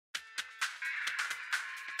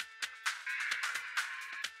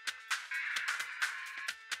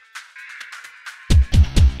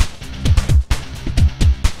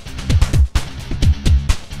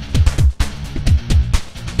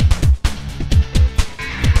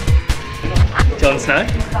Jon Snow.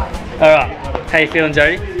 Alright, how you feeling,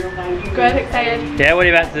 Jodie? Good, excited. Yeah, what are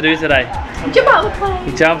you about to do today? Jump out of the plane.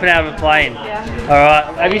 You're jumping out of a plane? Yeah. Alright,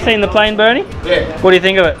 have you seen the plane, Bernie? Yeah. What do you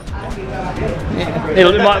think of it?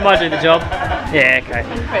 It might do the job. Yeah, okay.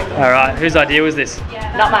 Alright, whose idea was this?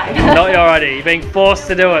 Not mine. Not your idea, you're being forced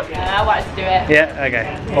to do it. Yeah, I wanted to do it. Yeah,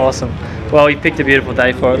 okay, awesome. Well, you picked a beautiful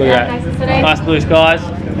day for it, look at Nice and that. sunny. Nice blue skies,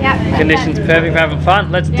 Yeah. conditions perfect for having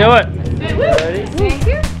fun. Let's do it. Ready? Thank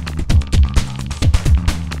you.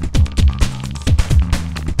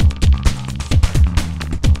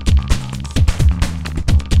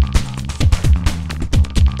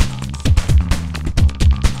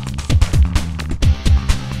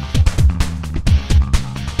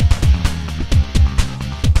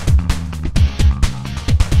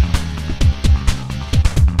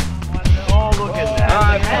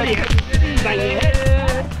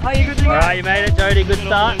 Alright, you made it, Jodie. Good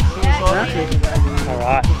start.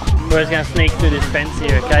 Alright, we're just going to sneak through this fence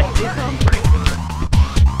here, okay?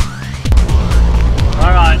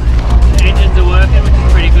 Alright, the engines are working, which is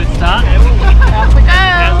a pretty good start. Off we go.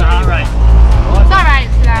 How's the heart rate? It's alright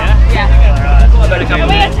now. Yeah. Alright, about a couple of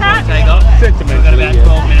minutes before we take off. We've got about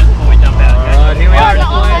 12 minutes before we jump out. Alright, here we are.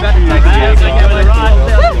 About to take Alright, so go to the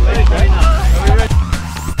right.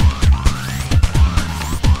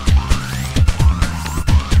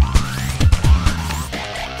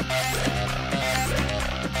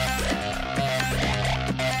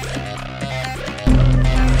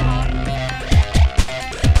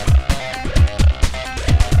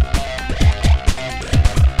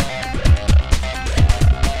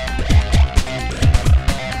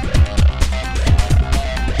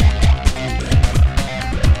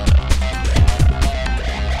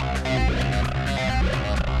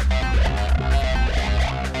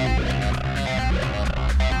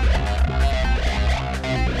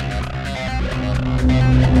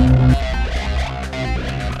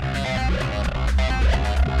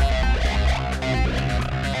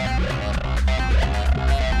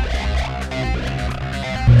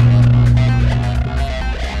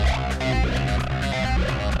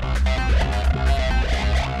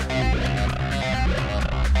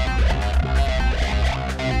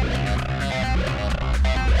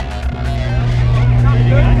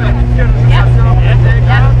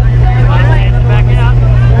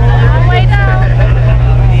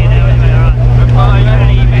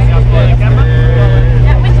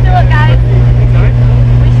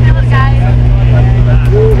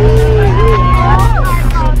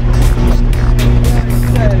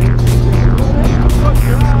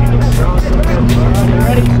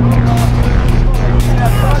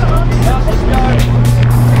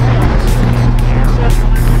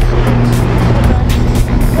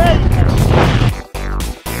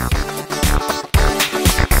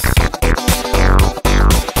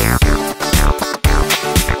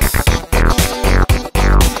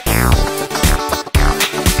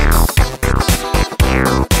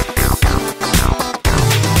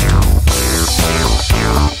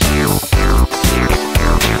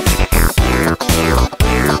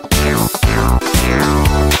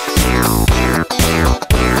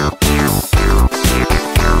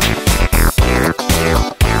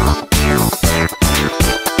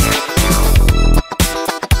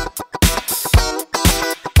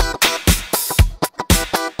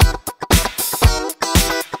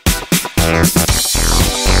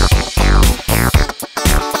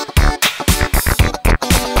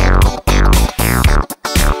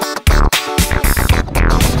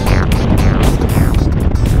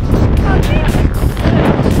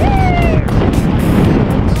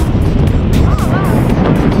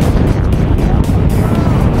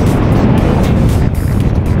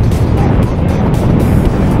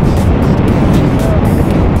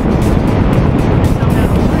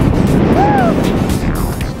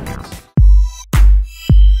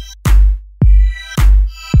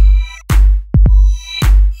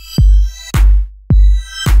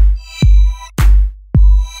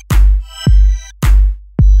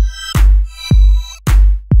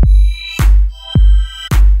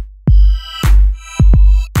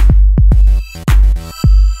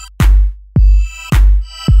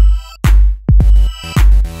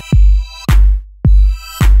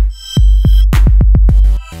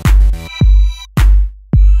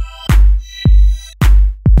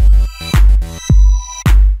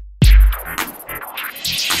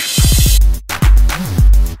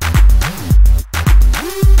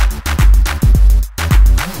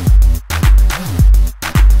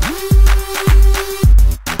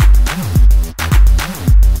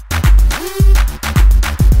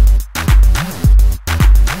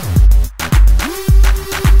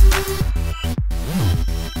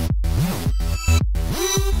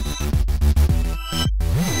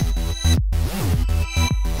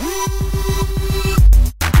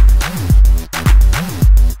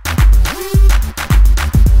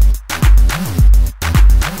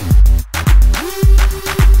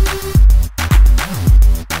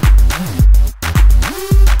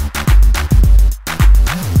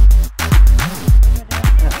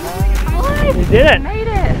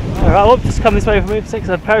 come this way for me for a sec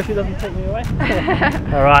so the parachute doesn't take me away.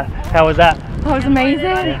 Alright, how was that? That was amazing.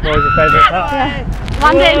 Yeah, what was your favourite part? Yeah.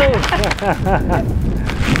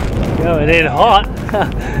 London. Going in hot.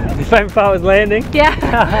 Your favourite part was landing? Yeah.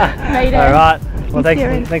 Made it. Alright, well thanks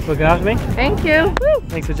for looking after me. Thank you.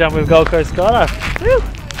 Thanks for jumping with Gold Coast Skydive. Woo.